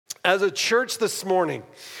As a church this morning,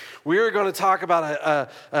 we are going to talk about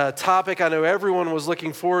a topic I know everyone was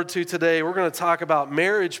looking forward to today. We're going to talk about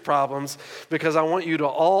marriage problems because I want you to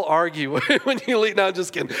all argue when you leave. No, I'm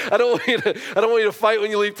just kidding. I don't want you to fight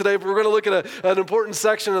when you leave today, but we're going to look at an important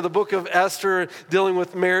section of the book of Esther dealing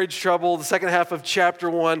with marriage trouble, the second half of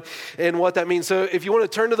chapter 1, and what that means. So if you want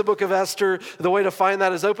to turn to the book of Esther, the way to find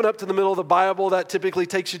that is open up to the middle of the Bible. That typically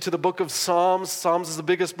takes you to the book of Psalms. Psalms is the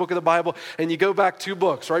biggest book of the Bible, and you go back 2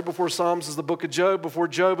 books. Right before Psalms is the book of Job. Before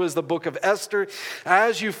Job is the book of Esther.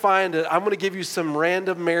 As you find it, I'm going to give you some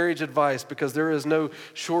random marriage advice because there is no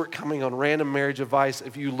shortcoming on random marriage advice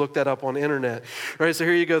if you look that up on the internet. All right, so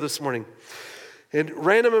here you go this morning. And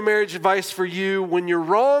random marriage advice for you: when you're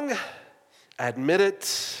wrong, admit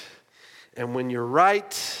it. And when you're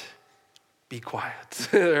right, be quiet.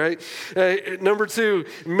 All right? Number 2,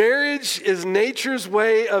 marriage is nature's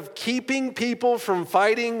way of keeping people from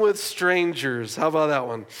fighting with strangers. How about that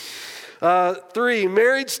one? 3,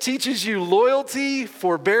 marriage teaches you loyalty,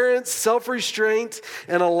 forbearance, self-restraint,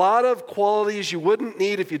 and a lot of qualities you wouldn't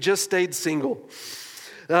need if you just stayed single.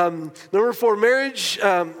 Number 4, marriage,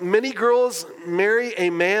 many girls marry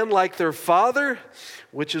a man like their father,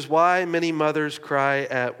 which is why many mothers cry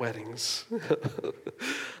at weddings.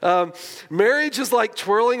 Marriage is like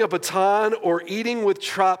twirling a baton or eating with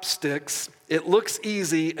chopsticks. It looks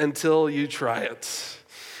easy until you try it.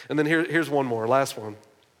 And then here's one more, last one.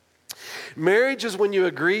 Marriage is when you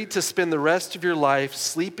agree to spend the rest of your life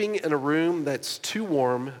sleeping in a room that's too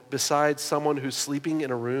warm beside someone who's sleeping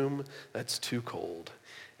in a room that's too cold.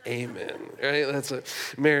 Amen. Right? That's a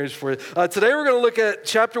marriage for you. Today we're going to look at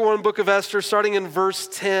chapter 1, book of Esther, starting in verse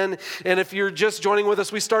 10. And if you're just joining with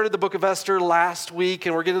us, we started the book of Esther last week,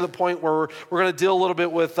 and we're getting to the point where we're going to deal a little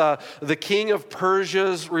bit with the king of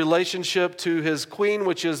Persia's relationship to his queen,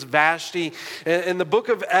 which is Vashti. And the book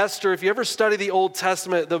of Esther, if you ever study the Old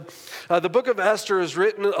Testament, the book of Esther is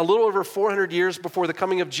written a little over 400 years before the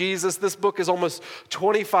coming of Jesus. This book is almost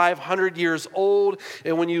 2,500 years old.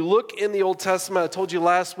 And when you look in the Old Testament, I told you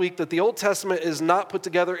last week that the Old Testament is not put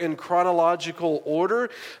together in chronological order.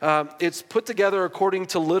 It's put together according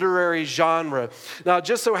to literary genre. Now, it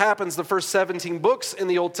just so happens the first 17 books in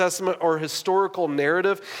the Old Testament are historical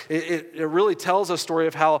narrative. It really tells a story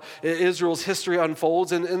of how Israel's history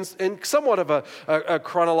unfolds in somewhat of a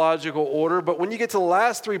chronological order. But when you get to the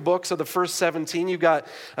last 3 books of the first 17, you got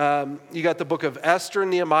the book of Esther,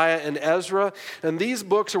 Nehemiah, and Ezra. And these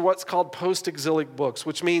books are what's called post-exilic books,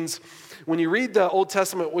 which means when you read the Old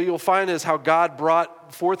Testament, what you'll find is how God brought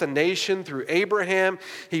forth a nation through Abraham.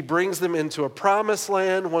 He brings them into a promised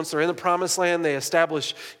land. Once they're in the promised land, they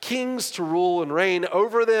establish kings to rule and reign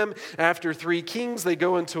over them. After 3 kings, they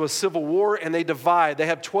go into a civil war and they divide. They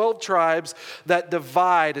have 12 tribes that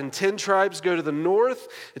divide, and 10 tribes go to the north,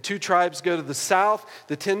 the 2 tribes go to the south.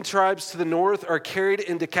 The 10 tribes to the north are carried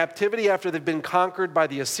into captivity after they've been conquered by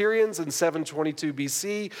the Assyrians in 722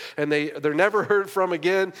 BC, and they're never heard from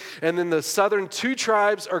again. And then the southern 2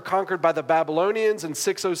 tribes are conquered by the Babylonians in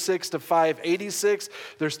 606 to 586.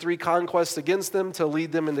 There's 3 conquests against them to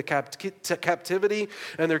lead them into captivity,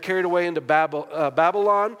 and they're carried away into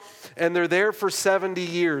Babylon, and they're there for 70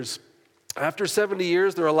 years. After 70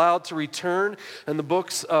 years, they're allowed to return, and the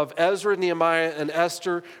books of Ezra, Nehemiah, and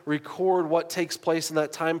Esther record what takes place in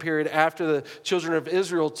that time period after the children of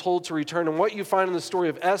Israel told to return. And what you find in the story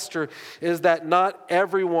of Esther is that not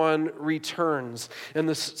everyone returns. And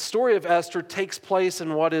the story of Esther takes place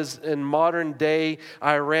in what is in modern-day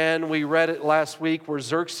Iran. We read it last week where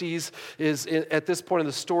Xerxes is, at this point in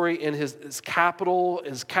the story, in his capital,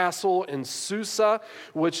 his castle in Susa,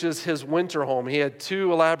 which is his winter home. He had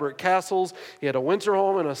 2 elaborate castles. He had a winter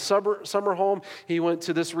home and a summer home. He went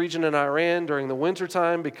to this region in Iran during the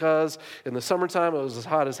wintertime because in the summertime it was as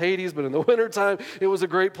hot as Hades, but in the wintertime it was a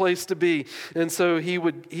great place to be. And so he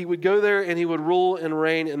would go there and he would rule and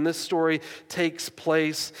reign, and this story takes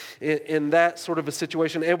place in that sort of a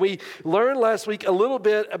situation. And we learned last week a little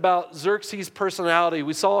bit about Xerxes' personality.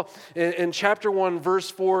 We saw in chapter 1,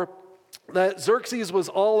 verse 4, that Xerxes was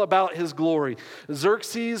all about his glory.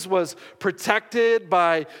 Xerxes was protected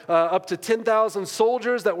by up to 10,000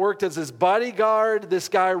 soldiers that worked as his bodyguard. This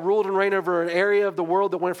guy ruled and reigned over an area of the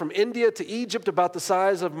world that went from India to Egypt, about the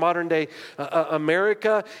size of modern-day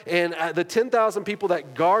America. And the 10,000 people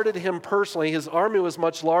that guarded him personally, his army was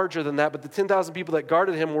much larger than that, but the 10,000 people that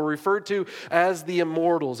guarded him were referred to as the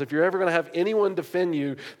immortals. If you're ever going to have anyone defend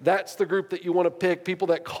you, that's the group that you want to pick, people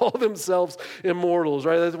that call themselves immortals,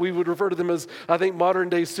 right? We would refer to them as, I think, modern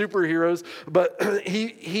day superheroes, but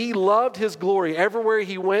he loved his glory. Everywhere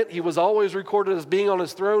he went, he was always recorded as being on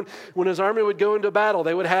his throne. When his army would go into battle,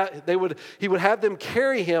 he would have them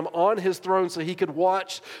carry him on his throne so he could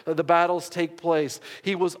watch the battles take place.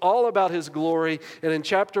 He was all about his glory, and in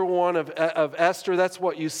chapter 1 of Esther, that's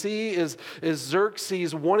what you see is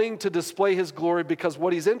Xerxes wanting to display his glory, because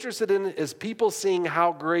what he's interested in is people seeing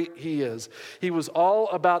how great he is. He was all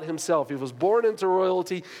about himself. He was born into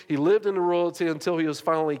royalty. He lived into royalty until he was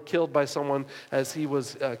finally killed by someone as he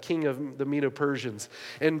was king of the Medo-Persians.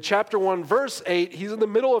 In chapter 1, verse 8, he's in the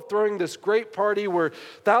middle of throwing this great party where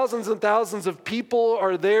thousands and thousands of people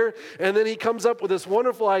are there, and then he comes up with this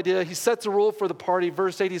wonderful idea. He sets a rule for the party.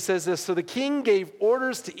 Verse 8, he says this: "So the king gave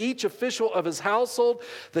orders to each official of his household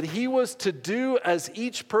that he was to do as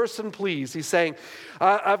each person pleased." He's saying,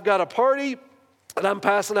 I've got a party, and I'm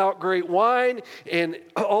passing out great wine, and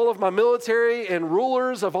all of my military and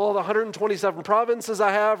rulers of all the 127 provinces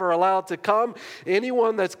I have are allowed to come.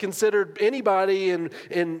 Anyone that's considered anybody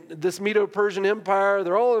in this Medo-Persian Empire,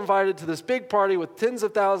 they're all invited to this big party with tens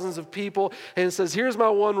of thousands of people. And it says, here's my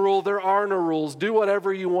one rule: there are no rules. Do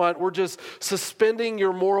whatever you want. We're just suspending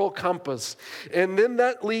your moral compass. And then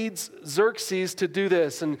that leads Xerxes to do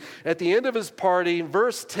this. And at the end of his party,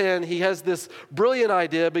 verse 10, he has this brilliant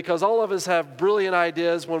idea, because all of us have brilliant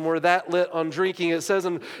ideas when we're that lit on drinking. It says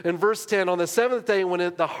in verse 10, "On the seventh day,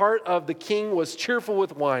 when the heart of the king was cheerful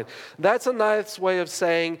with wine." That's a nice way of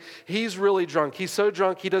saying he's really drunk. He's so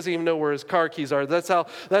drunk he doesn't even know where his car keys are. That's how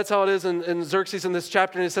it is in Xerxes in this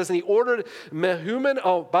chapter. And it says, and he ordered Mehuman.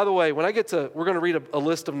 Oh, by the way, we're going to read a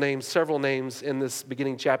list of names, several names in this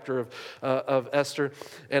beginning chapter of Esther.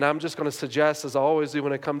 And I'm just going to suggest, as I always do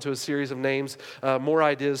when I come to a series of names, more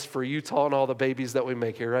ideas for Utah and all the babies that we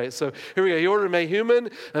make here, right? So here we go. He ordered Mehuman,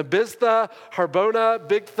 Biztha, Harbona,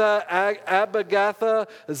 Bigtha, Abagatha,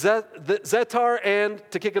 Zetar, and,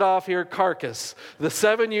 to kick it off here, Carcass. The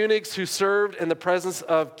 7 eunuchs who served in the presence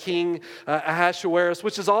of King Ahasuerus,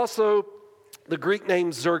 which is also the Greek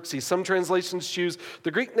name Xerxes. Some translations choose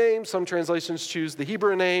the Greek name, some translations choose the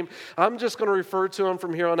Hebrew name. I'm just going to refer to him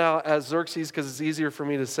from here on out as Xerxes because it's easier for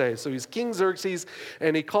me to say. So he's King Xerxes,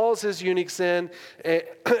 and he calls his eunuchs in,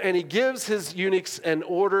 and he gives his eunuchs an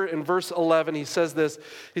order. In verse 11, he says this.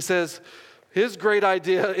 He says, his great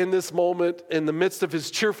idea in this moment, in the midst of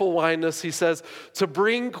his cheerful wineness, he says, to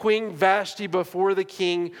bring Queen Vashti before the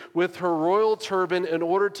king with her royal turban in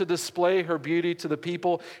order to display her beauty to the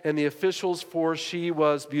people and the officials, for she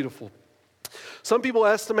was beautiful. Some people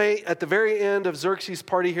estimate at the very end of Xerxes'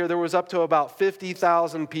 party here, there was up to about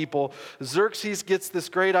 50,000 people. Xerxes gets this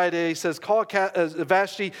great idea. He says, call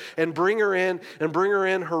Vashti and bring her in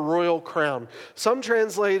her royal crown. Some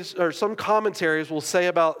commentaries will say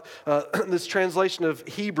about this translation of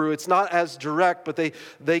Hebrew, it's not as direct, but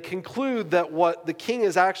they conclude that what the king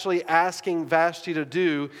is actually asking Vashti to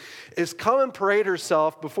do is come and parade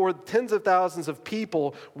herself before tens of thousands of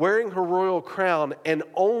people wearing her royal crown, and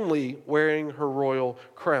only wearing her royal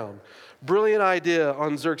crown. Brilliant idea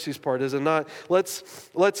on Xerxes' part, is it not?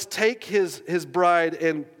 Let's take his bride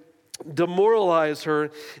and demoralize her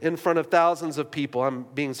in front of thousands of people. I'm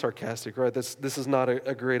being sarcastic, right? This is not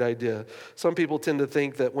a great idea. Some people tend to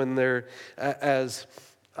think that when they're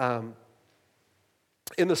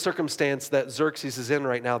in the circumstance that Xerxes is in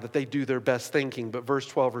right now, that they do their best thinking. But verse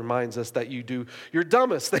 12 reminds us that you do your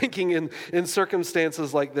dumbest thinking in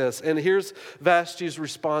circumstances like this. And here's Vashti's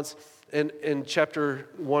response in chapter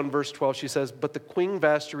 1, verse 12. She says, but the Queen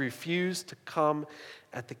Vashti refused to come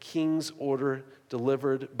at the king's order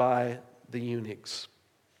delivered by the eunuchs.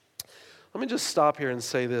 Let me just stop here and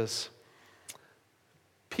say this.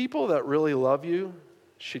 People that really love you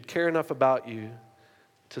should care enough about you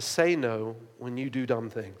to say no when you do dumb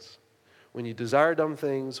things. When you desire dumb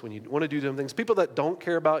things, when you want to do dumb things. People that don't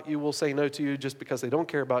care about you will say no to you just because they don't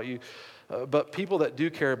care about you. But people that do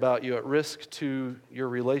care about you, at risk to your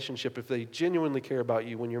relationship, if they genuinely care about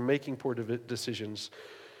you when you're making poor decisions,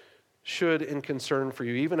 should, in concern for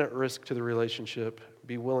you, even at risk to the relationship,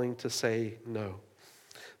 be willing to say no. And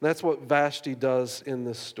that's what Vashti does in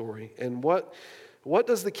this story. And what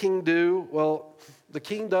does the king do? Well, the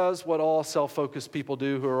king does what all self-focused people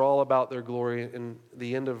do who are all about their glory. In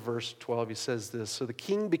the end of verse 12, he says this. So the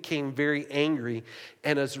king became very angry,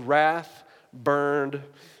 and his wrath burned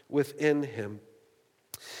within him.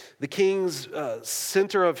 The king's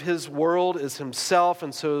center of his world is himself,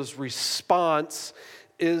 and so his response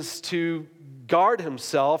is to guard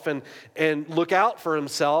himself and look out for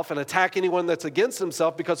himself and attack anyone that's against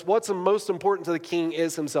himself, because what's most important to the king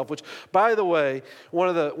is himself, which, by the way, one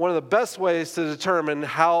of the best ways to determine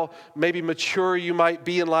how maybe mature you might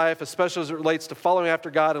be in life, especially as it relates to following after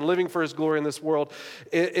God and living for his glory in this world,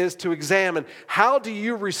 is to examine, how do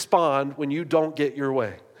you respond when you don't get your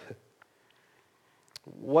way?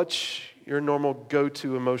 What's your normal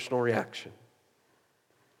go-to emotional reaction?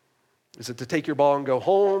 Is it to take your ball and go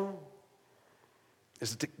home?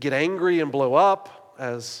 Is it to get angry and blow up,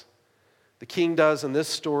 as the king does in this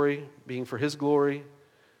story, being for his glory?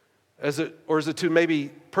 Or is it to maybe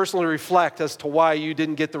personally reflect as to why you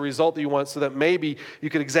didn't get the result that you want, so that maybe you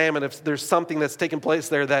could examine if there's something that's taken place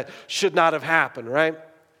there that should not have happened, right?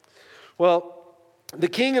 Well, the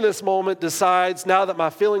king in this moment decides, now that my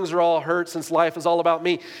feelings are all hurt since life is all about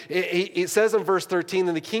me. It says in verse 13,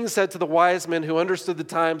 and the king said to the wise men who understood the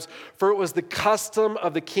times, for it was the custom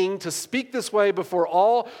of the king to speak this way before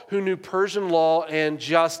all who knew Persian law and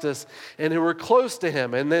justice and who were close to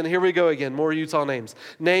him. And then here we go again, more Utah names.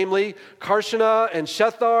 Namely, Karshana and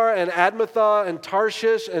Shethar and Admatha and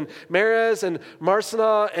Tarshish and Meres and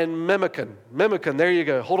Marsana and Memucan. Memucan, there you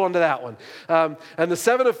go. Hold on to that one. And the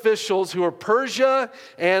 7 officials who are Persia.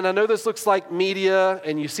 And I know this looks like media,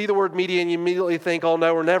 and you see the word media and you immediately think, oh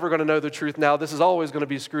no, we're never going to know the truth now. This is always going to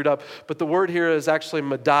be screwed up. But the word here is actually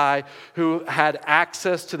Madai, who had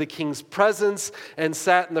access to the king's presence and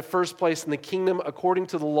sat in the first place in the kingdom according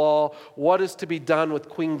to the law, what is to be done with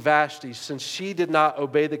Queen Vashti, since she did not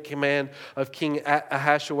obey the command of King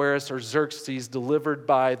Ahasuerus or Xerxes delivered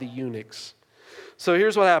by the eunuchs. So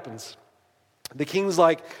here's what happens. The king's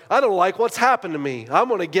like, I don't like what's happened to me. I'm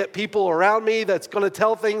going to get people around me that's going to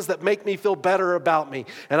tell things that make me feel better about me.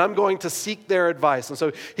 And I'm going to seek their advice. And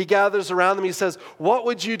so he gathers around them. He says, what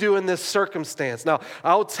would you do in this circumstance? Now,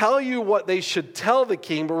 I'll tell you what they should tell the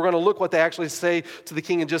king, but we're going to look what they actually say to the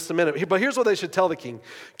king in just a minute. But here's what they should tell the king.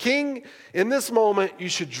 King, in this moment, you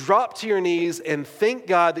should drop to your knees and thank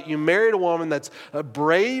God that you married a woman that's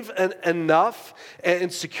brave enough and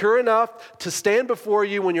secure enough to stand before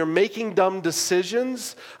you when you're making dumb decisions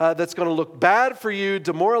that's going to look bad for you,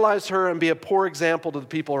 demoralize her, and be a poor example to the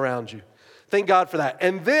people around you. Thank God for that.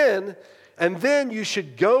 And then you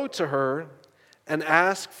should go to her and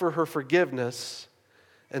ask for her forgiveness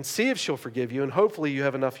and see if she'll forgive you, and hopefully you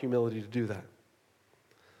have enough humility to do that.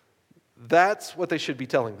 That's what they should be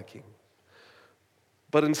telling the king.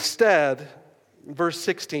 But instead, verse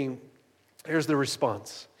 16, here's the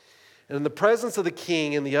response. And in the presence of the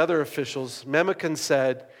king and the other officials, Memucan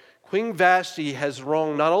said, Queen Vashti has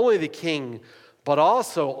wronged not only the king, but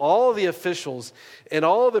also all the officials and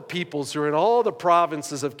all the peoples who are in all the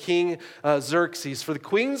provinces of King Xerxes. For the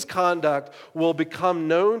queen's conduct will become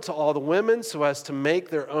known to all the women so as to make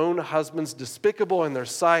their own husbands despicable in their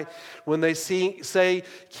sight. When they say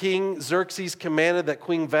King Xerxes commanded that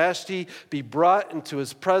Queen Vashti be brought into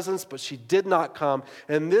his presence, but she did not come.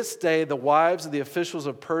 And this day the wives of the officials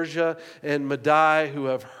of Persia and Madai who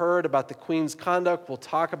have heard about the queen's conduct will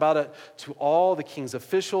talk about it to all the king's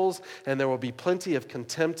officials, and there will be plenty of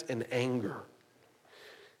contempt and anger.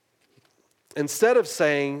 Instead of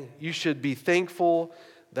saying you should be thankful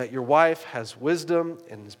that your wife has wisdom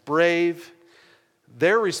and is brave,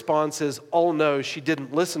 their response is, oh no, she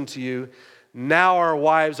didn't listen to you. Now our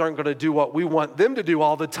wives aren't going to do what we want them to do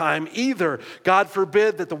all the time either. God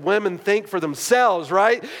forbid that the women think for themselves,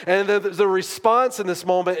 right? And the response in this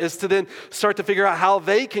moment is to then start to figure out how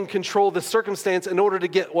they can control the circumstance in order to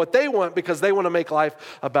get what they want, because they want to make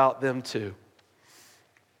life about them too.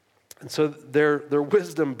 And so their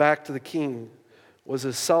wisdom back to the king was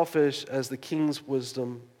as selfish as the king's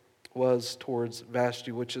wisdom was towards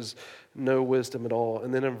Vashti, which is no wisdom at all.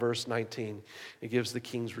 And then in verse 19, it gives the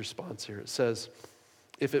king's response here. It says,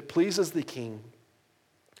 if it pleases the king,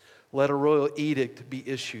 let a royal edict be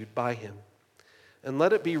issued by him. And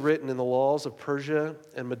let it be written in the laws of Persia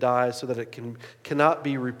and Madai so that it cannot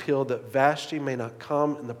be repealed, that Vashti may not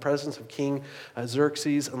come in the presence of King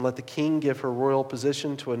Xerxes, and let the king give her royal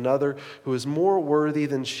position to another who is more worthy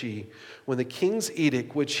than she. When the king's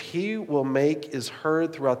edict, which he will make, is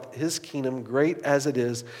heard throughout his kingdom, great as it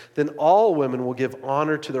is, then all women will give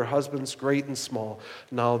honor to their husbands, great and small.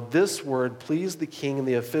 Now this word pleased the king and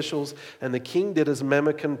the officials, and the king did as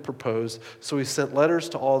Memucan proposed. So he sent letters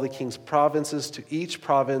to all the king's provinces, to each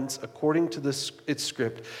province according to its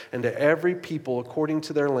script, and to every people according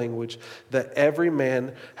to their language, that every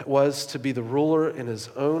man was to be the ruler in his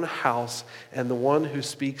own house, and the one who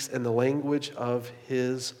speaks in the language of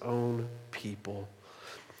his own people.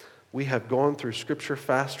 we have gone through Scripture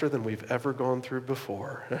faster than we've ever gone through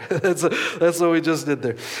before. That's what we just did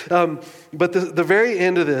there. But the very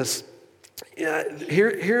end of this,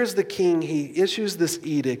 here's the king. He issues this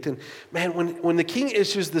edict. And man, when the king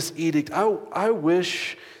issues this edict, I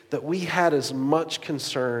wish that we had as much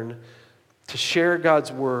concern to share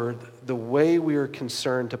God's word the way we are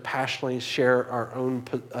concerned to passionately share our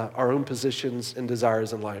own positions and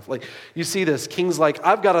desires in life. Like, you see this, king's like,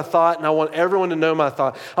 I've got a thought and I want everyone to know my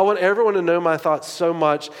thought. I want everyone to know my thought so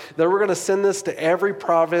much that we're going to send this to every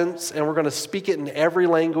province and we're going to speak it in every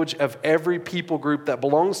language of every people group that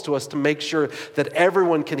belongs to us to make sure that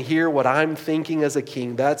everyone can hear what I'm thinking as a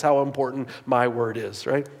king. That's how important my word is,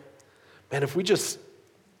 right? Man, if we just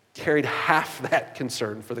carried half that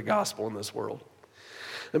concern for the gospel in this world.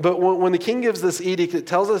 But when the king gives this edict, it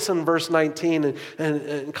tells us in verse 19,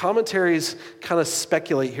 and commentaries kind of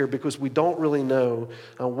speculate here because we don't really know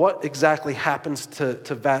what exactly happens to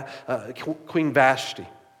Queen Vashti.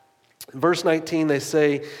 In verse 19, they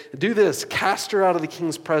say, do this, cast her out of the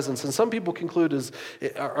king's presence. And some people conclude,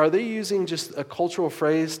 are they using just a cultural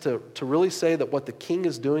phrase to really say that what the king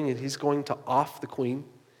is doing is he's going to off the queen?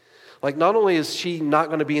 Like, not only is she not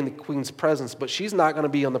going to be in the queen's presence, but she's not going to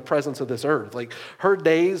be on the presence of this earth. Like, her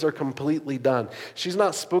days are completely done. She's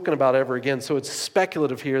not spoken about ever again. So it's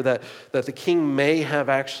speculative here that the king may have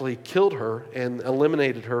actually killed her and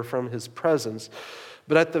eliminated her from his presence.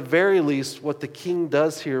 But at the very least, what the king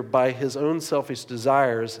does here by his own selfish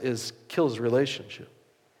desires is kill his relationship.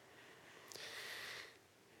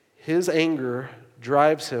 His anger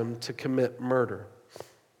drives him to commit murder.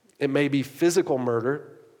 It may be physical murder,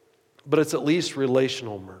 but it's at least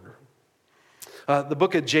relational murder. The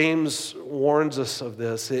book of James warns us of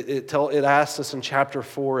this. It asks us in chapter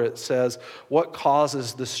 4, it says, what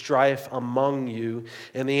causes the strife among you?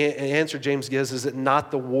 And the answer James gives is it not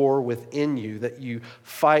the war within you, that you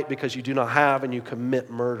fight because you do not have and you commit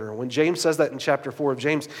murder. When James says that in chapter 4 of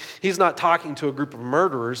James, he's not talking to a group of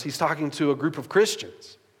murderers, he's talking to a group of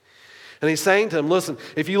Christians. And he's saying to him, listen,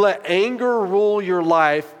 if you let anger rule your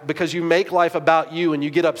life because you make life about you and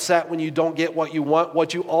you get upset when you don't get what you want,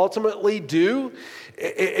 what you ultimately do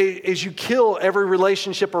is you kill every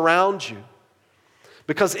relationship around you.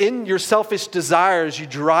 Because in your selfish desires, you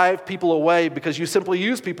drive people away because you simply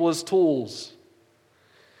use people as tools.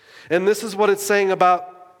 And this is what it's saying about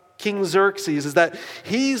King Xerxes, is that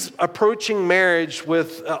he's approaching marriage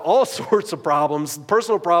with all sorts of problems,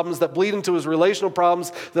 personal problems that bleed into his relational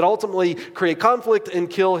problems that ultimately create conflict and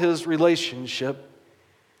kill his relationship.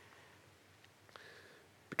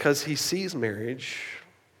 Because he sees marriage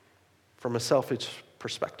from a selfish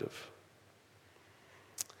perspective.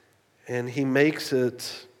 And he makes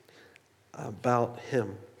it about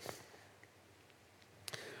him.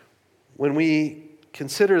 When we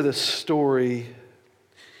consider this story,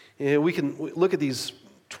 we can look at these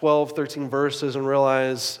 12, 13 verses and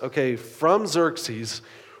realize, okay, from Xerxes,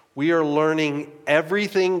 we are learning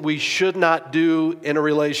everything we should not do in a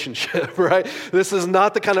relationship, right? This is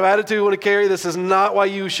not the kind of attitude we want to carry. This is not why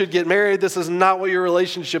you should get married. This is not what your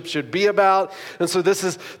relationship should be about. And so this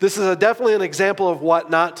is definitely an example of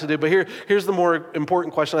what not to do. But here's the more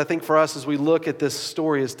important question, I think, for us as we look at this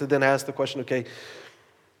story, is to then ask the question, okay,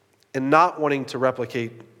 and not wanting to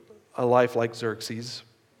replicate a life like Xerxes,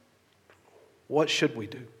 what should we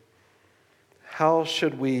do? How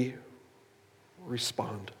should we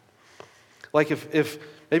respond? Like if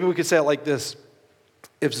maybe we could say it like this.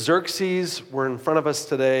 If Xerxes were in front of us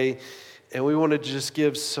today and we wanted to just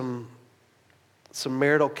give some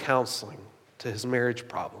marital counseling to his marriage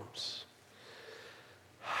problems,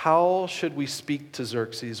 how should we speak to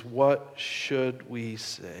Xerxes? What should we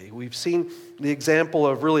say? We've seen the example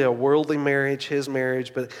of really a worldly marriage, his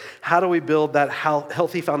marriage, but how do we build that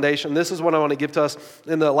healthy foundation? This is what I want to give to us.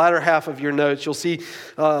 In the latter half of your notes, you'll see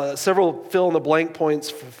several fill-in-the-blank points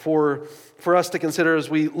for us to consider as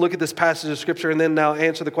we look at this passage of Scripture and then now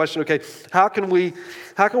answer the question, okay, how can we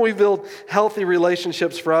build healthy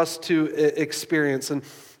relationships for us to experience? And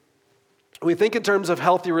we think in terms of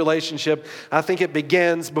healthy relationship, I think it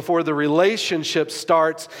begins before the relationship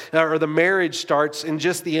starts or the marriage starts in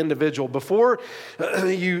just the individual. Before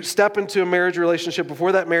you step into a marriage relationship,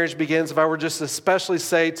 before that marriage begins, if I were just especially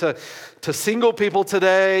say to single people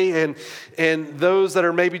today and those that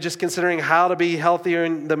are maybe just considering how to be healthier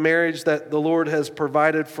in the marriage that the Lord has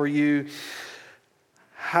provided for you,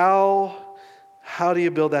 how do you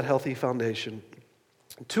build that healthy foundation?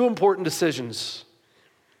 Two important decisions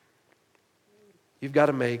you've got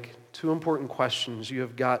to make, two important questions you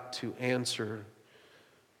have got to answer,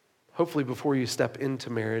 hopefully before you step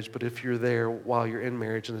into marriage, but if you're there while you're in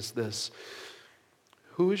marriage, and it's this: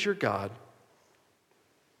 who is your God?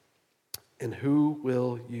 And who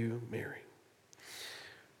will you marry?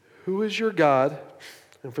 Who is your God?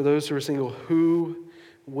 And for those who are single, who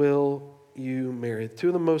will you marry? Two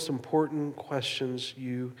of the most important questions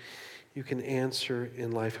you can answer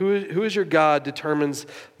in life. Who is your God determines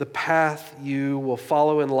the path you will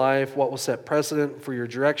follow in life, what will set precedent for your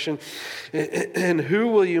direction. And who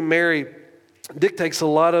will you marry dictates a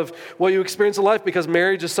lot of what you experience in life, because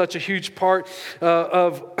marriage is such a huge part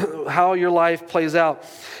of how your life plays out.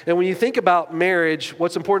 And when you think about marriage,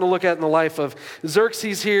 what's important to look at in the life of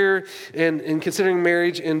Xerxes here and considering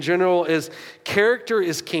marriage in general is character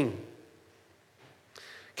is king.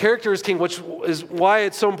 Character is king, which is why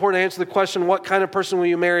it's so important to answer the question, what kind of person will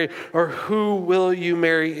you marry, or who will you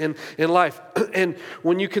marry in life? And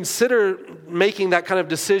when you consider making that kind of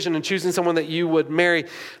decision and choosing someone that you would marry,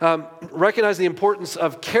 recognize the importance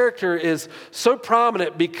of character is so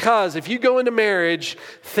prominent, because if you go into marriage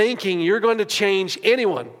thinking you're going to change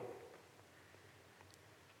anyone,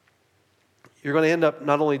 you're going to end up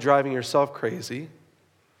not only driving yourself crazy,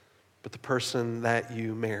 but the person that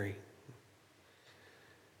you marry.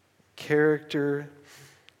 Character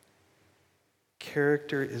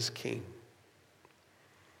is king.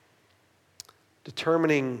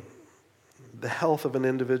 Determining the health of an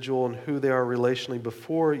individual and who they are relationally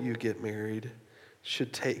before you get married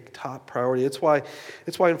should take top priority. It's why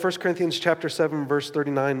in 1 Corinthians chapter 7, verse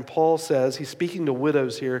 39, Paul says, he's speaking to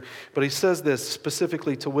widows here, but he says this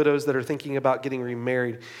specifically to widows that are thinking about getting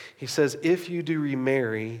remarried. He says, if you do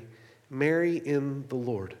remarry, marry in the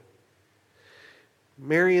Lord.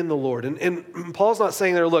 Marry in the Lord. And Paul's not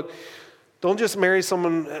saying there, look, don't just marry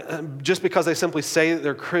someone just because they simply say that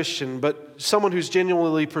they're Christian, but someone who's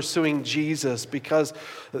genuinely pursuing Jesus, because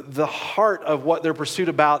the heart of what they're pursued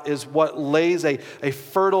about is what lays a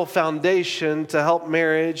fertile foundation to help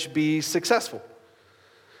marriage be successful.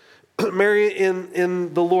 Marry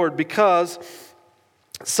in the Lord, because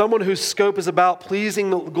someone whose scope is about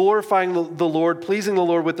glorifying the Lord, pleasing the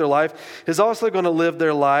Lord with their life, is also going to live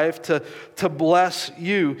their life to bless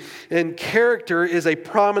you. And character is a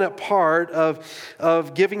prominent part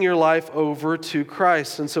of giving your life over to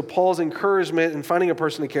Christ. And so Paul's encouragement in finding a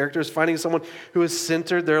person of character is finding someone who has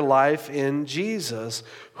centered their life in Jesus.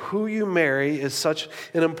 Who you marry is such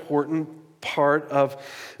an important part of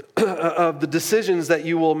the decisions that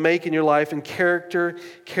you will make in your life, and character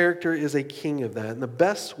is a king of that. And the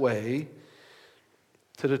best way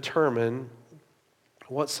to determine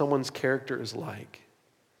what someone's character is like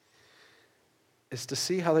is to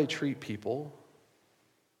see how they treat people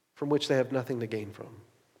from which they have nothing to gain from.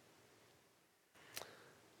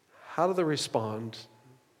 How do they respond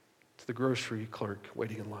to the grocery clerk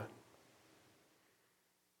waiting in line?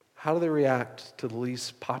 How do they react to the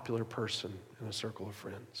least popular person in a circle of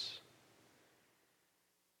friends?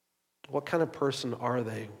 What kind of person are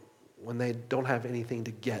they when they don't have anything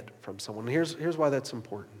to get from someone? And here's why that's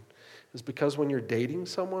important. It's because when you're dating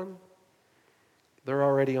someone, they're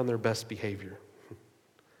already on their best behavior.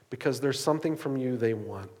 Because there's something from you they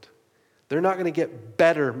want. They're not going to get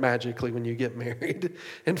better magically when you get married.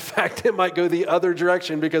 In fact, it might go the other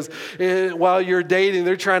direction, because while you're dating,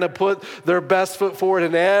 they're trying to put their best foot forward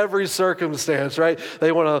in every circumstance, right?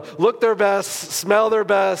 They want to look their best, smell their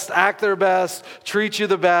best, act their best, treat you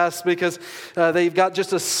the best, because they've got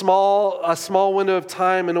just a small window of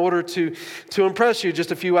time in order to impress you,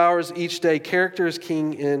 just a few hours each day. Character is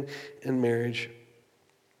king in marriage.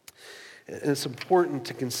 And it's important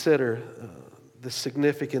to consider the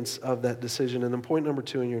significance of that decision. And then point number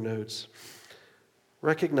 2 in your notes,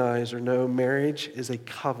 recognize or know marriage is a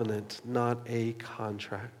covenant, not a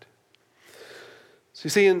contract. So you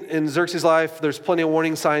see in Xerxes' life, there's plenty of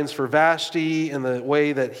warning signs for Vashti and the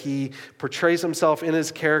way that he portrays himself in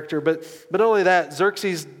his character. But not only that,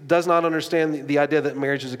 Xerxes does not understand the idea that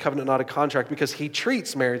marriage is a covenant, not a contract, because he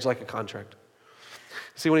treats marriage like a contract.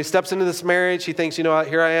 See, when he steps into this marriage, he thinks,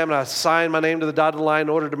 here I am, and I sign my name to the dotted line in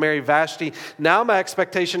order to marry Vashti. Now my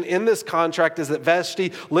expectation in this contract is that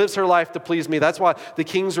Vashti lives her life to please me. That's why the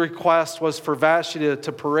king's request was for Vashti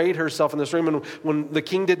to parade herself in this room. And when the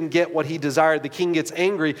king didn't get what he desired, the king gets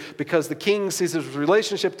angry, because the king sees his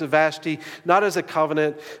relationship to Vashti not as a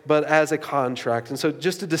covenant, but as a contract. And so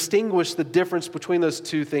just to distinguish the difference between those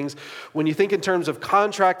two things, when you think in terms of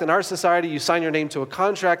contract in our society, you sign your name to a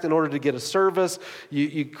contract in order to get a service.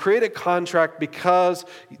 You create a contract because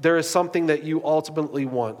there is something that you ultimately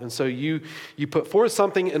want. And so you put forth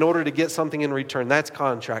something in order to get something in return. That's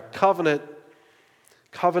contract. Covenant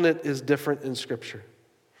is different in Scripture.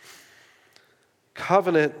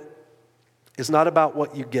 Covenant is not about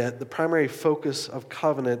what you get. The primary focus of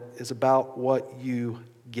covenant is about what you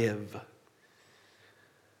give.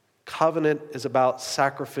 Covenant is about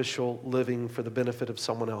sacrificial living for the benefit of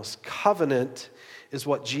someone else. Covenant is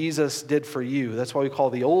what Jesus did for you. That's why we call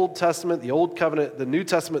the Old Testament, the Old Covenant, the New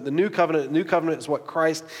Testament, the New Covenant. The New Covenant is what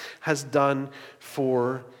Christ has done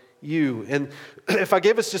for you. And if I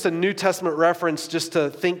gave us just a New Testament reference just to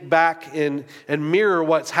think back and mirror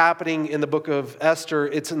what's happening in the book of Esther,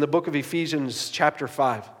 it's in the book of Ephesians chapter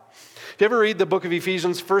 5. If you ever read the book of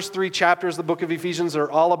Ephesians, first 3 chapters of the book of Ephesians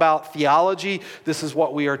are all about theology. This is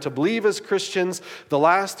what we are to believe as Christians. The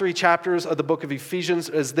last 3 chapters of the book of Ephesians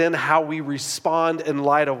is then how we respond in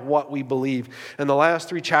light of what we believe. And the last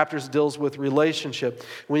 3 chapters deals with relationship.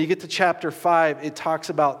 When you get to chapter 5, it talks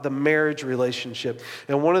about the marriage relationship.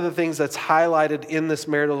 And one of the things that's highlighted in this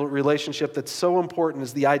marital relationship that's so important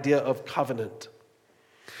is the idea of covenant.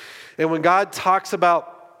 And when God talks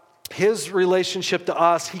about His relationship to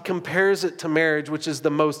us, He compares it to marriage, which is the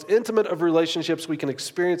most intimate of relationships we can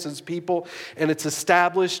experience as people, and it's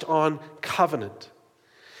established on covenant.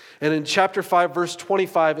 And in chapter 5, verse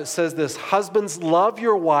 25, it says this: "Husbands, love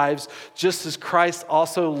your wives just as Christ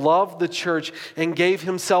also loved the church and gave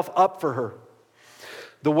Himself up for her."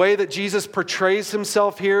 The way that Jesus portrays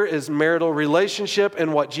Himself here is marital relationship,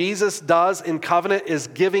 and what Jesus does in covenant is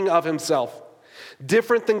giving of Himself.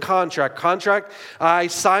 Different than contract. Contract, I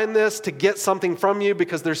sign this to get something from you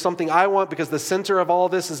because there's something I want, because the center of all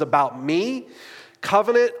this is about me.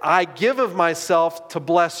 Covenant, I give of myself to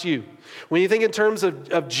bless you. When you think in terms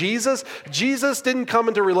of Jesus, Jesus didn't come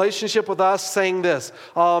into relationship with us saying this: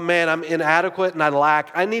 "Oh man, I'm inadequate and I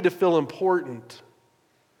lack. I need to feel important.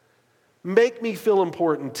 Make me feel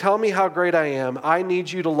important. Tell me how great I am. I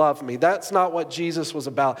need you to love me." That's not what Jesus was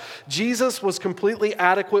about. Jesus was completely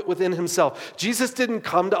adequate within Himself. Jesus didn't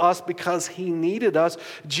come to us because He needed us.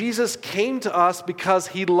 Jesus came to us because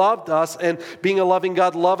He loved us, and being a loving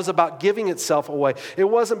God, love is about giving itself away. It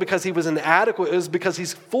wasn't because He was inadequate. It was because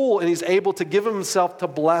He's full and He's able to give Himself to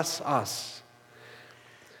bless us.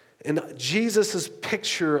 And Jesus'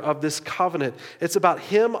 picture of this covenant, it's about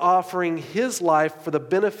Him offering His life for the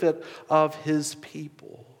benefit of His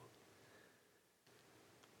people.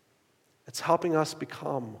 It's helping us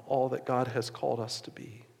become all that God has called us to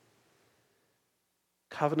be.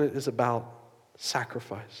 Covenant is about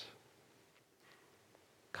sacrifice.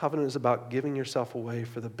 Covenant is about giving yourself away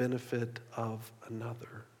for the benefit of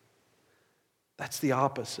another. That's the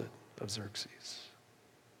opposite of Xerxes.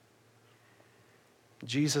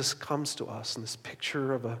 Jesus comes to us in this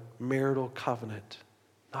picture of a marital covenant,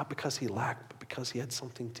 not because He lacked, but because He had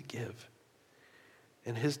something to give.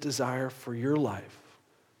 And His desire for your life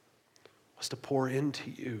was to pour into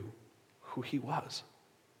you who He was,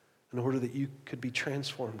 in order that you could be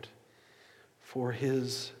transformed for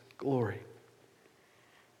His glory.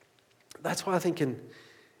 That's why I think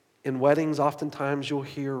in weddings, oftentimes you'll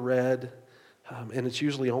hear read, and it's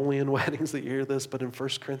usually only in weddings that you hear this, but in 1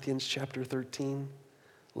 Corinthians chapter 13,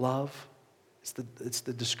 love. It's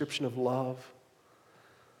the description of love.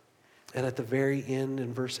 And at the very end,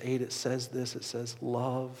 in verse 8, it says this. It says,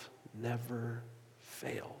 "Love never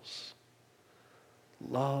fails."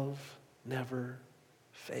 Love never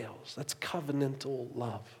fails. That's covenantal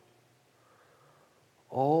love.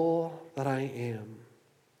 All that I am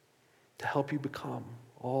to help you become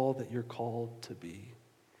all that you're called to be.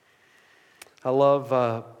 I love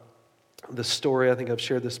the story. I think I've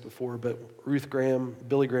shared this before, but Ruth Graham,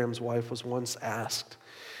 Billy Graham's wife, was once asked.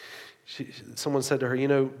 Someone said to her,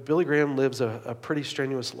 "Billy Graham lives a pretty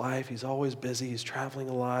strenuous life. He's always busy. He's traveling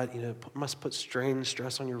a lot. Must put strain,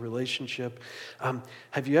 stress on your relationship.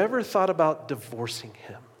 Have you ever thought about divorcing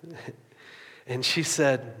him?" And she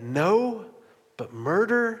said, "No, but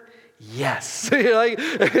murder, yes."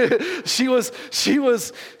 She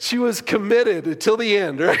was committed until the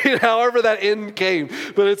end, right? However that end came.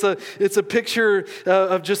 But it's a picture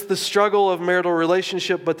of just the struggle of marital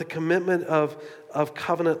relationship, but the commitment of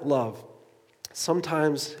covenant love.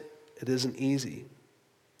 Sometimes it isn't easy,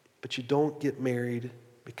 but you don't get married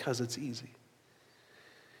because it's easy.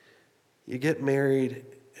 You get married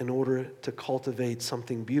in order to cultivate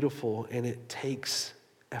something beautiful, and it takes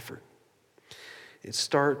effort. It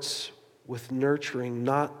starts with nurturing,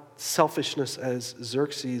 not selfishness as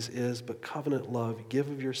Xerxes is, but covenant love. Give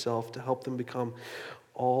of yourself to help them become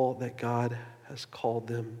all that God has called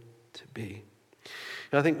them to be.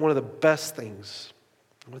 And I think one of the best things,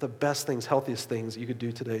 healthiest things you could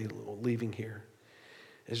do today leaving here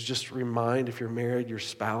is just remind, if you're married, your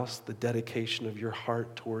spouse, the dedication of your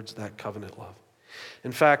heart towards that covenant love.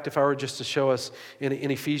 In fact, if I were just to show us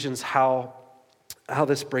in Ephesians how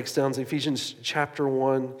this breaks down, in Ephesians chapter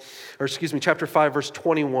 5, verse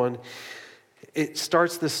 21, it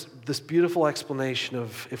starts this beautiful explanation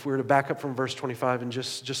of, if we were to back up from verse 25 and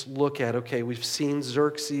just look at, okay, we've seen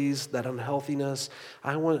Xerxes, that unhealthiness.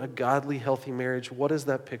 I want a godly, healthy marriage. What is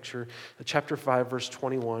that picture? Chapter 5, verse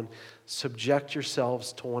 21, subject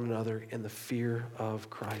yourselves to one another in the fear of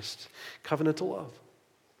Christ. Covenantal love.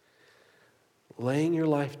 Laying your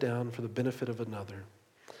life down for the benefit of another.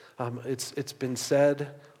 It's been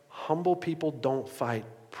said, humble people don't fight,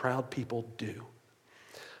 proud people do.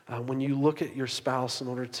 When you look at your spouse in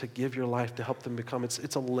order to give your life to help them become,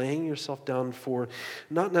 it's a laying yourself down for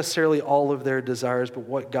not necessarily all of their desires, but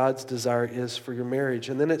what God's desire is for your marriage.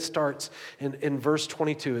 And then it starts in verse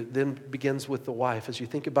 22. It then begins with the wife. As you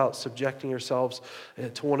think about subjecting yourselves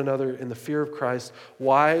to one another in the fear of Christ,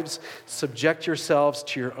 wives, subject yourselves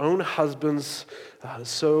to your own husbands,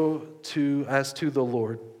 as to the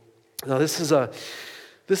Lord. Now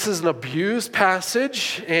this is an abused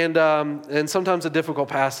passage and sometimes a difficult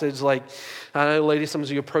passage. Like, I know, ladies, some of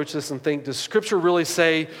you approach this and think, does Scripture really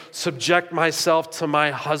say, subject myself to my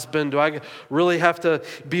husband? Do I really have to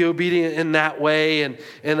be obedient in that way? And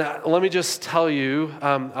let me just tell you,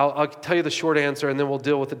 I'll tell you the short answer and then we'll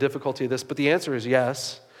deal with the difficulty of this. But the answer is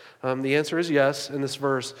yes. The answer is yes in this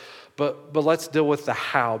verse. But let's deal with the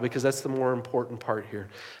how, because that's the more important part here.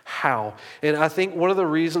 How. And I think one of the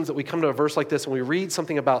reasons that we come to a verse like this and we read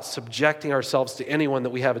something about subjecting ourselves to anyone, that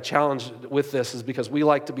we have a challenge with this, is because we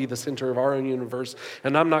like to be the center of our own universe,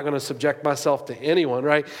 and I'm not going to subject myself to anyone,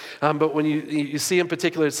 right? But when you see in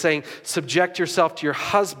particular it's saying, subject yourself to your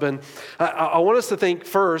husband, I want us to think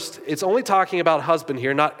first, it's only talking about husband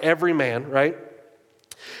here, not every man, right?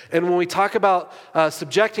 And when we talk about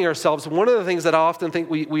subjecting ourselves, one of the things that I often think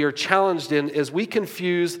we are challenged in is we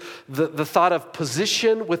confuse the thought of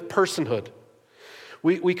position with personhood.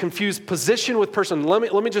 We confuse position with person.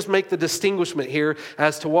 Let me just make the distinguishment here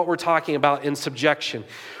as to what we're talking about in subjection.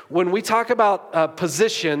 When we talk about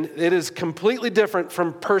position, it is completely different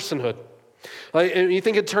from personhood. And you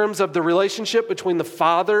think in terms of the relationship between the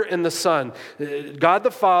Father and the Son, God the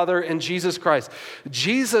Father and Jesus Christ.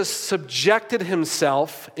 Jesus subjected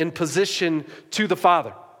himself in position to the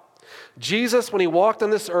Father. Jesus, when he walked on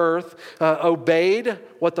this earth, obeyed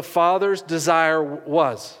what the Father's desire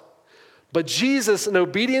was. But Jesus, in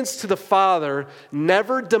obedience to the Father,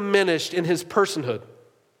 never diminished in his personhood.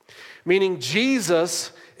 Meaning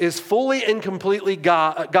Jesus is fully and completely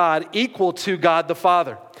God, equal to God the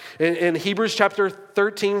Father. In Hebrews chapter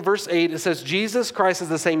 13, verse 8, it says, Jesus Christ is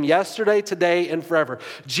the same yesterday, today, and forever.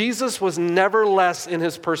 Jesus was never less in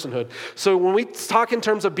his personhood. So when we talk in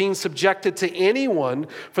terms of being subjected to anyone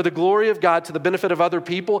for the glory of God, to the benefit of other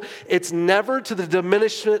people, it's never to the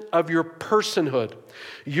diminishment of your personhood.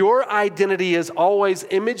 Your identity is always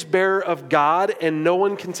image bearer of God, and no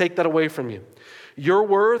one can take that away from you. Your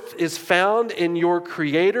worth is found in your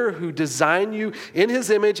Creator who designed you in his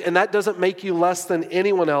image, and that doesn't make you less than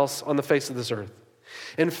anyone else on the face of this earth.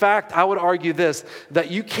 In fact, I would argue this,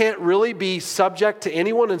 that you can't really be subject to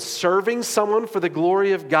anyone and serving someone for the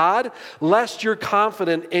glory of God, lest you're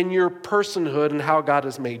confident in your personhood and how God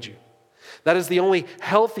has made you. That is the only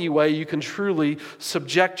healthy way you can truly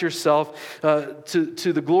subject yourself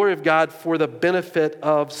to the glory of God for the benefit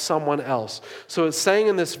of someone else. So it's saying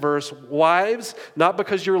in this verse, wives, not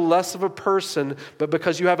because you're less of a person, but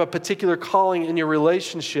because you have a particular calling in your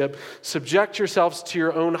relationship, subject yourselves to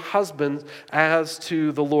your own husbands as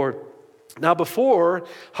to the Lord. Now, before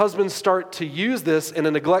husbands start to use this in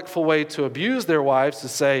a neglectful way to abuse their wives, to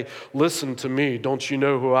say, listen to me, don't you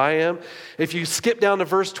know who I am? If you skip down to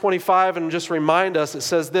verse 25 and just remind us, it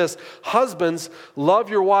says this, husbands, love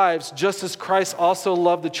your wives just as Christ also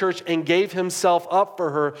loved the church and gave himself up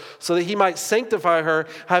for her so that he might sanctify her,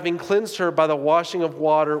 having cleansed her by the washing of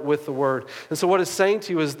water with the word. And so what it's saying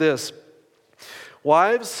to you is this,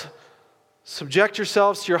 wives, subject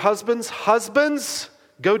yourselves to your husbands. Husbands,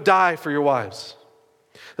 go die for your wives.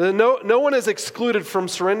 No one is excluded from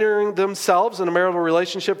surrendering themselves in a marital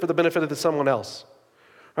relationship for the benefit of someone else.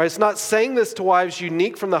 Right? It's not saying this to wives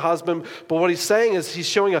unique from the husband, but what he's saying is he's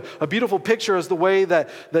showing a beautiful picture as the way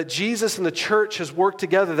that Jesus and the church has worked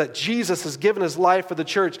together, that Jesus has given his life for the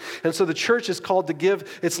church. And so the church is called to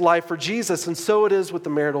give its life for Jesus, and so it is with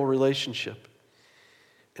the marital relationship.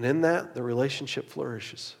 And in that, the relationship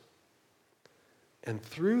flourishes. And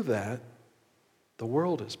through that, the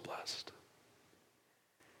world is blessed.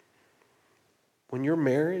 When your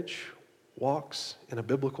marriage walks in a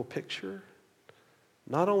biblical picture,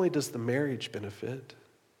 not only does the marriage benefit,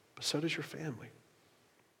 but so does your family.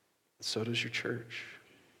 So does your church.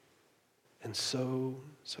 And so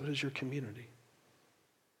does your community.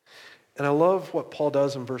 And I love what Paul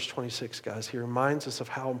does in verse 26, guys. He reminds us of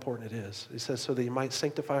how important it is. He says, so that you might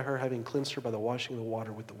sanctify her, having cleansed her by the washing of the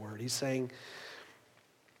water with the word. He's saying,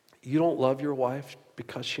 you don't love your wife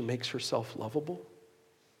because she makes herself lovable.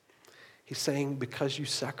 He's saying because you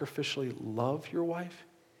sacrificially love your wife,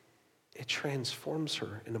 it transforms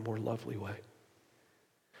her in a more lovely way.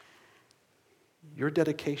 Your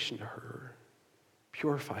dedication to her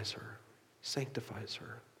purifies her, sanctifies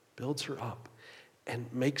her, builds her up, and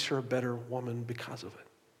makes her a better woman because of it.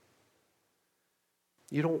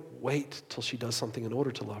 You don't wait till she does something in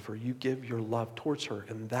order to love her. You give your love towards her,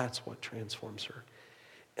 and that's what transforms her.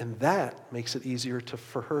 And that makes it easier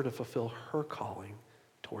for her to fulfill her calling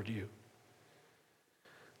toward you.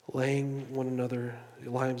 Laying one another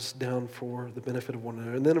lives down for the benefit of one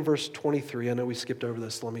another. And then in verse 23, I know we skipped over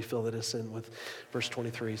this, so let me fill this in with verse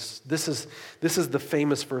 23. This is the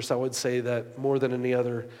famous verse, I would say, that more than any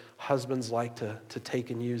other, husbands like to take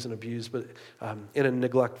and use and abuse, but in a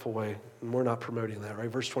neglectful way. And we're not promoting that, right?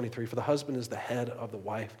 Verse 23, for the husband is the head of the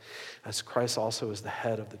wife, as Christ also is the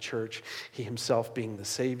head of the church, he himself being the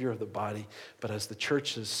Savior of the body. But as the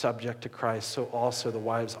church is subject to Christ, so also the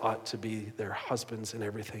wives ought to be their husbands in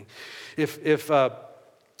everything. If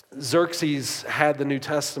Xerxes had the New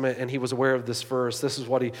Testament and he was aware of this verse, this is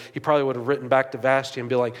what he probably would have written back to Vashti and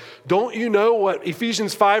be like, don't you know what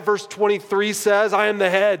Ephesians 5 verse 23 says? I am the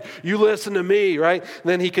head, you listen to me, right? And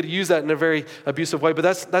then he could use that in a very abusive way, but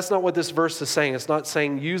that's not what this verse is saying. It's not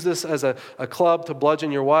saying use this as a club to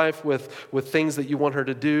bludgeon your wife with things that you want her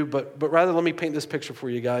to do, but rather let me paint this picture for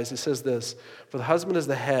you guys. It says this, for the husband is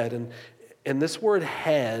the head, and this word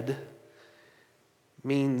head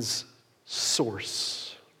means source.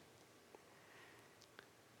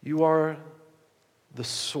 You are the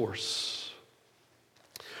source.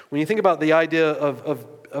 When you think about the idea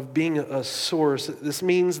of being a source, this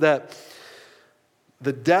means that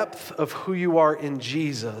the depth of who you are in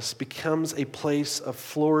Jesus becomes a place of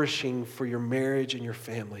flourishing for your marriage and your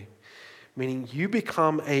family. Meaning you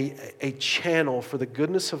become a channel for the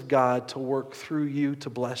goodness of God to work through you to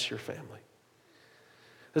bless your family.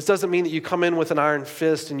 This doesn't mean that you come in with an iron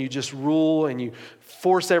fist and you just rule and you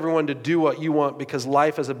force everyone to do what you want because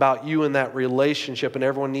life is about you and that relationship and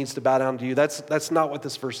everyone needs to bow down to you. That's not what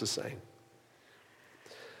this verse is saying.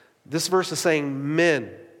 This verse is saying, men,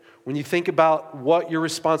 when you think about what your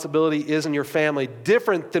responsibility is in your family,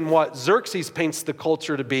 different than what Xerxes paints the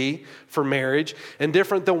culture to be for marriage and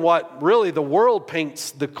different than what really the world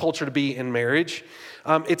paints the culture to be in marriage,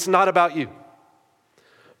 it's not about you.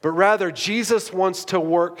 But rather, Jesus wants to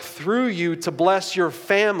work through you to bless your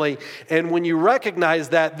family. And when you recognize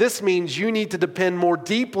that, this means you need to depend more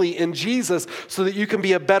deeply in Jesus so that you can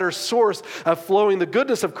be a better source of flowing the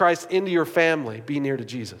goodness of Christ into your family. Be near to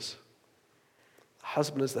Jesus. The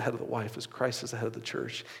husband is the head of the wife, as Christ is the head of the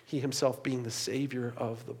church. He himself being the Savior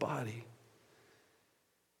of the body.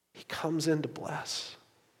 He comes in to bless,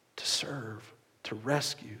 to serve, to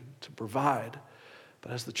rescue, to provide.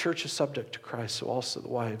 But as the church is subject to Christ, so also the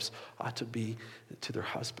wives ought to be to their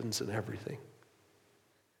husbands in everything.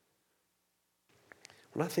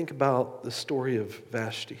 When I think about the story of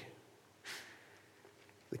Vashti,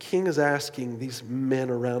 the king is asking these men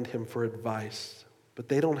around him for advice, but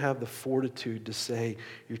they don't have the fortitude to say,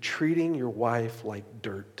 you're treating your wife like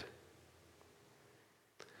dirt.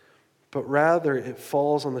 But rather, it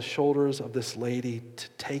falls on the shoulders of this lady to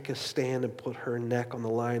take a stand and put her neck on the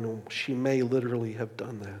line, and she may literally have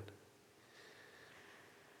done that.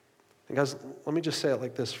 And guys, let me just say it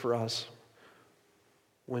like this for us.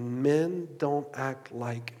 When men don't act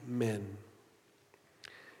like men,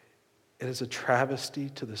 it is a travesty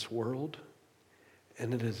to this world,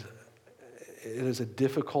 and it is a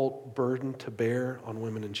difficult burden to bear on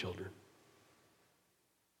women and children.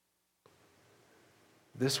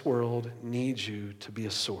 This world needs you to be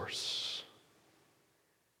a source,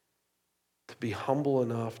 to be humble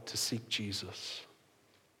enough to seek Jesus,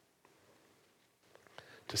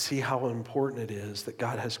 to see how important it is that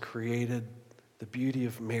God has created the beauty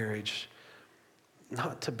of marriage,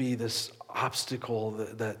 not to be this obstacle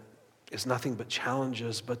that is nothing but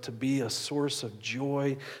challenges, but to be a source of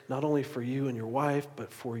joy, not only for you and your wife,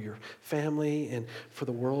 but for your family and for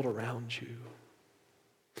the world around you.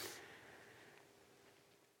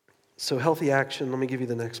 So healthy action, let me give you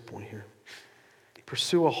the next point here.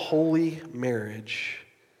 Pursue a holy marriage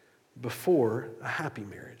before a happy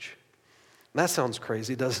marriage. And that sounds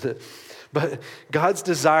crazy, doesn't it? But God's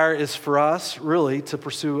desire is for us really to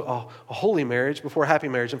pursue a holy marriage before a happy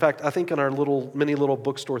marriage. In fact, I think in our mini little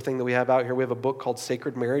bookstore thing that we have out here, we have a book called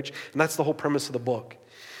Sacred Marriage, and that's the whole premise of the book.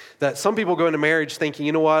 That some people go into marriage thinking,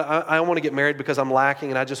 you know what, I want to get married because I'm lacking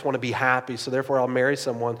and I just want to be happy, so therefore I'll marry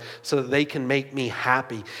someone so that they can make me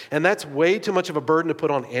happy. And that's way too much of a burden to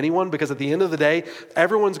put on anyone, because at the end of the day,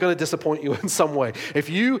 everyone's going to disappoint you in some way. If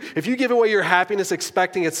you give away your happiness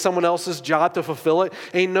expecting it's someone else's job to fulfill it,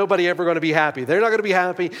 ain't nobody ever going to be happy. They're not going to be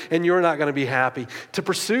happy and you're not going to be happy. To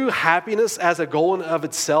pursue happiness as a goal in of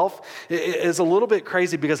itself is a little bit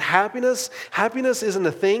crazy, because happiness isn't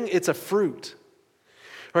a thing, it's a fruit.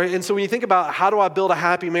 Right? And so when you think about how do I build a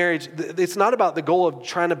happy marriage, it's not about the goal of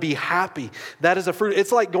trying to be happy. That is a fruit.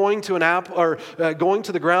 It's like going to an apple, or going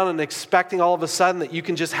to the ground and expecting all of a sudden that you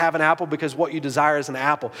can just have an apple because what you desire is an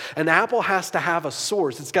apple. An apple has to have a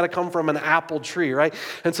source. It's got to come from an apple tree, right?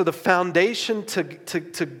 And so the foundation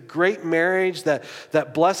to great marriage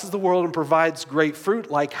that blesses the world and provides great fruit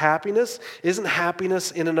like happiness isn't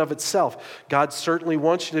happiness in and of itself. God certainly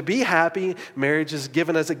wants you to be happy. Marriage is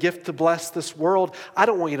given as a gift to bless this world. I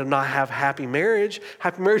don't want you to not have happy marriage.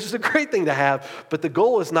 Happy marriage is a great thing to have, but the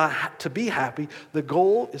goal is not to be happy. The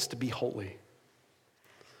goal is to be holy.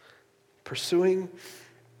 Pursuing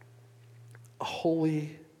a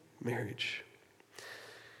holy marriage.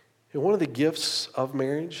 And one of the gifts of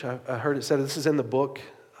marriage, I heard it said, this is in the book,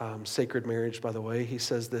 Sacred Marriage, by the way. He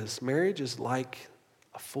says this: marriage is like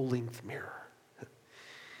a full-length mirror.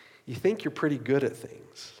 You think you're pretty good at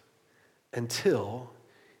things until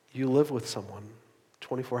you live with someone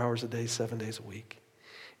 24 hours a day, 7 days a week.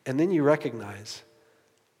 And then you recognize,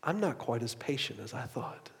 I'm not quite as patient as I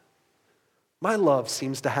thought. My love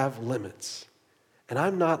seems to have limits. And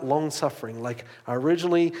I'm not long-suffering like I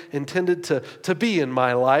originally intended to be in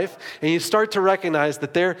my life. And you start to recognize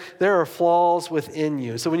that there are flaws within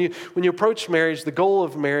you. So when you approach marriage, the goal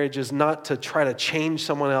of marriage is not to try to change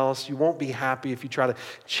someone else. You won't be happy if you try to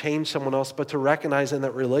change someone else, but to recognize in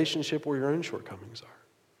that relationship where your own shortcomings are.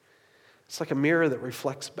 It's like a mirror that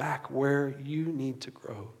reflects back where you need to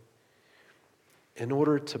grow in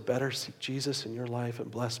order to better seek Jesus in your life and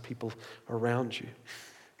bless people around you.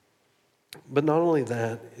 But not only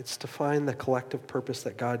that, it's to find the collective purpose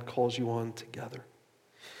that God calls you on together.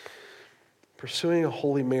 Pursuing a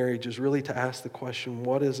holy marriage is really to ask the question,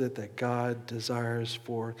 what is it that God desires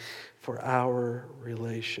for our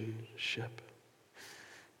relationship?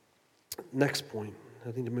 Next point.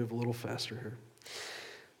 I need to move a little faster here.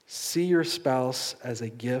 See your spouse as a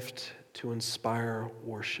gift to inspire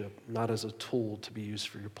worship, not as a tool to be used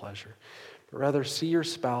for your pleasure. But rather, see your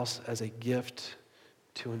spouse as a gift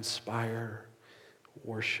to inspire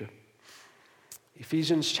worship.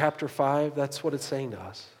 Ephesians chapter 5, that's what it's saying to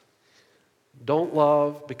us. Don't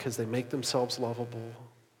love because they make themselves lovable.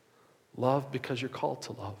 Love because you're called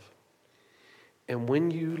to love. And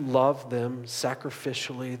when you love them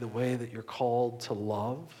sacrificially the way that you're called to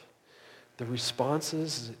love, the response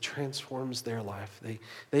is it transforms their life.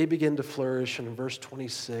 They begin to flourish. And in verse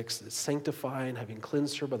 26, it's sanctifying, having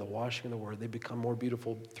cleansed her by the washing of the word, they become more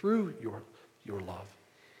beautiful through your love.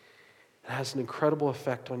 It has an incredible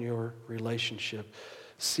effect on your relationship.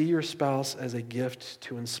 See your spouse as a gift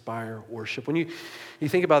to inspire worship. When you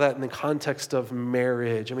think about that in the context of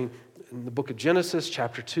marriage, I mean, in the book of Genesis,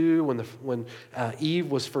 chapter 2, when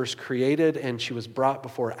Eve was first created and she was brought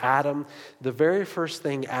before Adam, the very first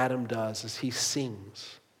thing Adam does is he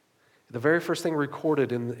sings. The very first thing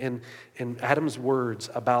recorded in Adam's words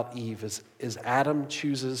about Eve is Adam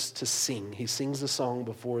chooses to sing. He sings a song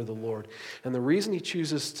before the Lord. And the reason he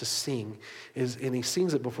chooses to sing and he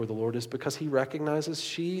sings it before the Lord is because he recognizes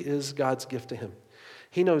she is God's gift to him.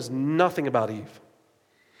 He knows nothing about Eve.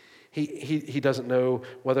 He doesn't know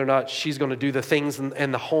whether or not she's going to do the things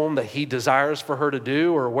in the home that he desires for her to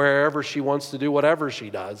do, or wherever she wants to do whatever she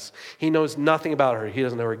does. He knows nothing about her. He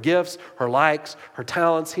doesn't know her gifts, her likes, her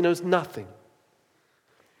talents. He knows nothing.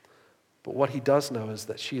 But what he does know is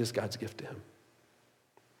that she is God's gift to him.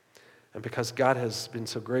 And because God has been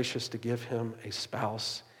so gracious to give him a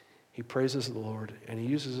spouse, he praises the Lord and he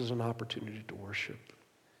uses it as an opportunity to worship.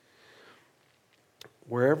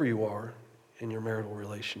 Wherever you are in your marital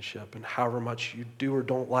relationship, and however much you do or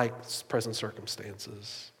don't like present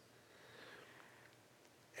circumstances,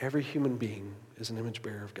 every human being is an image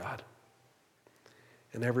bearer of God.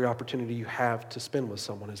 And every opportunity you have to spend with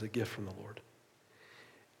someone is a gift from the Lord.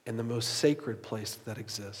 And the most sacred place that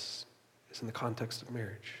exists is in the context of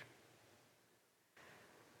marriage.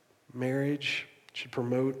 Marriage should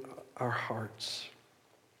promote our hearts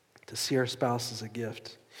to see our spouse as a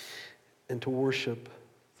gift and to worship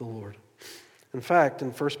the Lord. In fact,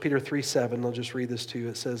 in 1 Peter 3:7, I'll just read this to you.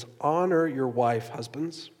 It says, honor your wife,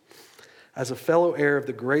 husbands, as a fellow heir of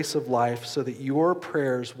the grace of life, so that your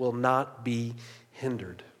prayers will not be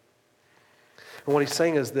hindered. And what he's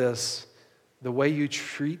saying is this: the way you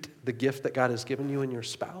treat the gift that God has given you in your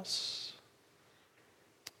spouse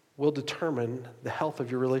will determine the health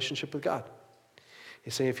of your relationship with God.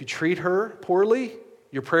 He's saying if you treat her poorly,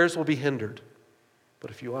 your prayers will be hindered.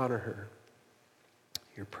 But if you honor her,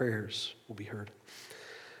 your prayers will be heard.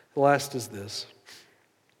 The last is this.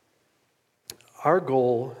 Our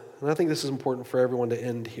goal, and I think this is important for everyone to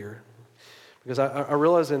end here, because I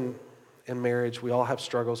realize in marriage we all have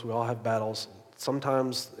struggles, we all have battles.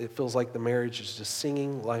 Sometimes it feels like the marriage is just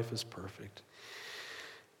singing, life is perfect.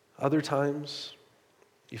 Other times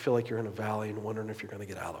you feel like you're in a valley and wondering if you're going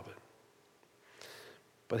to get out of it.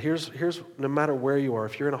 But here's no matter where you are,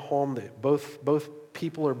 if you're in a home that both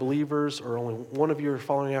people are believers or only one of you are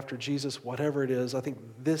following after Jesus, whatever it is, I think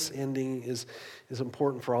this ending is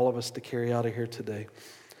important for all of us to carry out of here today.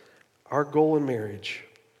 Our goal in marriage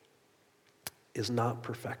is not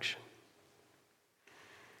perfection.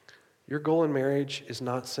 Your goal in marriage is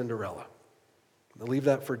not Cinderella. I'll leave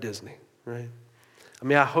that for Disney, right? I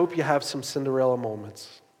mean, I hope you have some Cinderella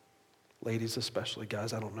moments. Ladies especially,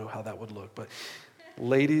 guys, I don't know how that would look, but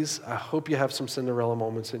ladies, I hope you have some Cinderella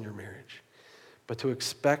moments in your marriage. But to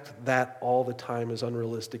expect that all the time is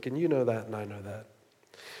unrealistic, and you know that, and I know that.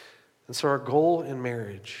 And so our goal in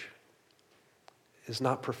marriage is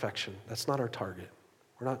not perfection. That's not our target.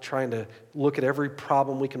 We're not trying to look at every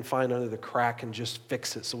problem we can find under the crack and just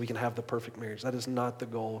fix it so we can have the perfect marriage. That is not the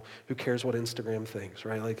goal. Who cares what Instagram thinks,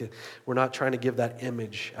 right? Like, we're not trying to give that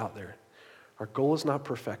image out there. Our goal is not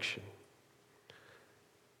perfection.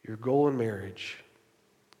 Your goal in marriage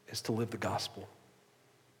is to live the gospel.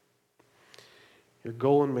 Your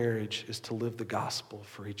goal in marriage is to live the gospel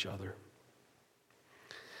for each other.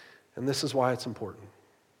 And this is why it's important.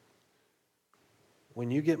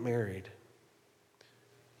 When you get married,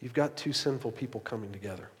 you've got two sinful people coming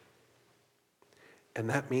together. And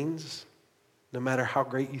that means no matter how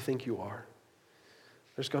great you think you are,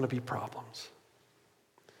 there's going to be problems.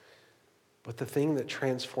 But the thing that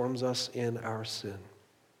transforms us in our sin,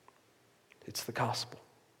 it's the gospel.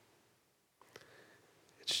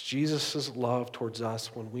 It's Jesus' love towards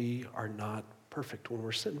us when we are not perfect, when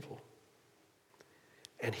we're sinful.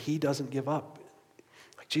 And he doesn't give up.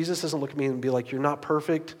 Like, Jesus doesn't look at me and be like, you're not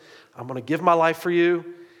perfect. I'm going to give my life for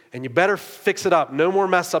you. And you better fix it up. No more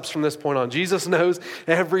mess ups from this point on. Jesus knows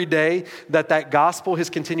every day that gospel, his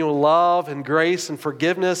continual love and grace and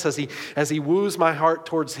forgiveness as he woos my heart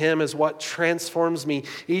towards him is what transforms me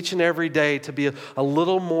each and every day to be a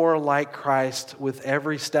little more like Christ with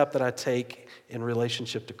every step that I take in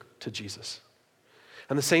relationship to Jesus.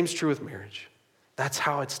 And the same is true with marriage. That's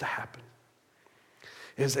how it's to happen.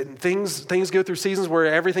 Is that things go through seasons where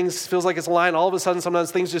everything feels like it's aligned. All of a sudden,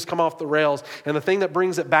 sometimes things just come off the rails. And the thing that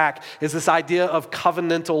brings it back is this idea of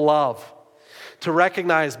covenantal love. To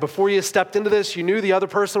recognize before you stepped into this, you knew the other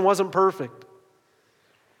person wasn't perfect.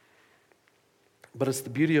 But it's the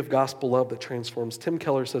beauty of gospel love that transforms. Tim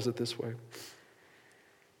Keller says it this way.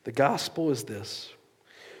 The gospel is this.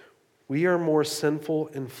 We are more sinful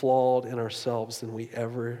and flawed in ourselves than we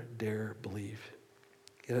ever dare believe.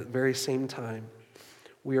 Yet at the very same time,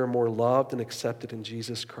 we are more loved and accepted in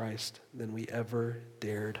Jesus Christ than we ever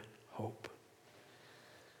dared hope.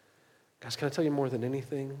 Guys, can I tell you more than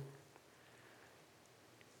anything?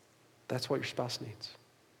 That's what your spouse needs.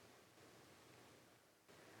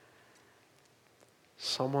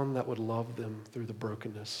 Someone that would love them through the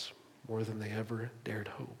brokenness more than they ever dared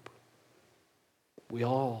hope. We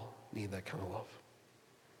all need that kind of love.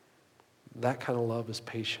 That kind of love is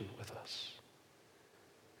patient with us.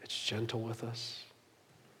 It's gentle with us.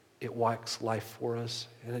 It walks life for us,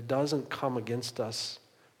 and it doesn't come against us,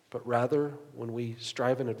 but rather, when we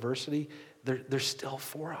strive in adversity, they're still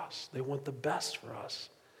for us. They want the best for us,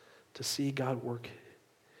 to see God work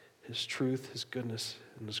his truth, his goodness,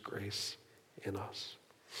 and his grace in us.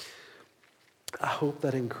 I hope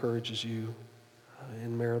that encourages you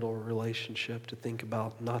in marital relationship to think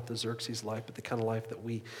about not the Xerxes life, but the kind of life that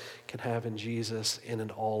we can have in Jesus, and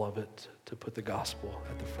in all of it, to put the gospel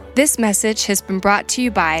at the front. This message has been brought to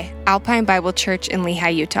you by Alpine Bible Church in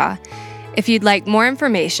Lehi, Utah. If you'd like more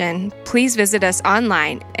information, please visit us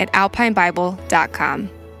online at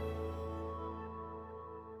alpinebible.com.